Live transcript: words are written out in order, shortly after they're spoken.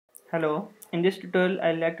Hello, in this tutorial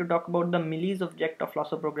I'd like to talk about the millis object of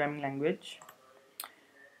Lasso Programming language.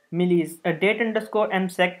 Millis, a date underscore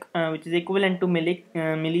msec, which is equivalent to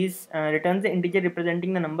millis, returns the integer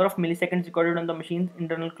representing the number of milliseconds recorded on the machine's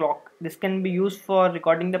internal clock. This can be used for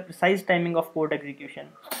recording the precise timing of code execution.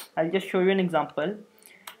 I'll just show you an example.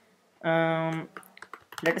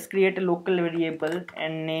 Let us create a local variable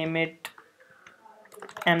and name it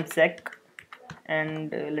msec and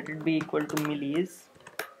let it be equal to millis.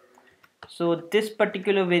 So this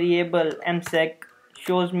particular variable msec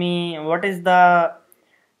shows me what is the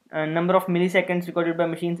number of milliseconds recorded by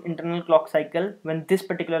machine's internal clock cycle when this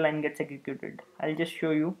particular line gets executed. I'll just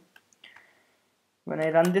show you. When I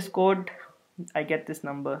run this code, I get this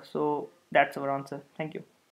number. So that's our answer. Thank you.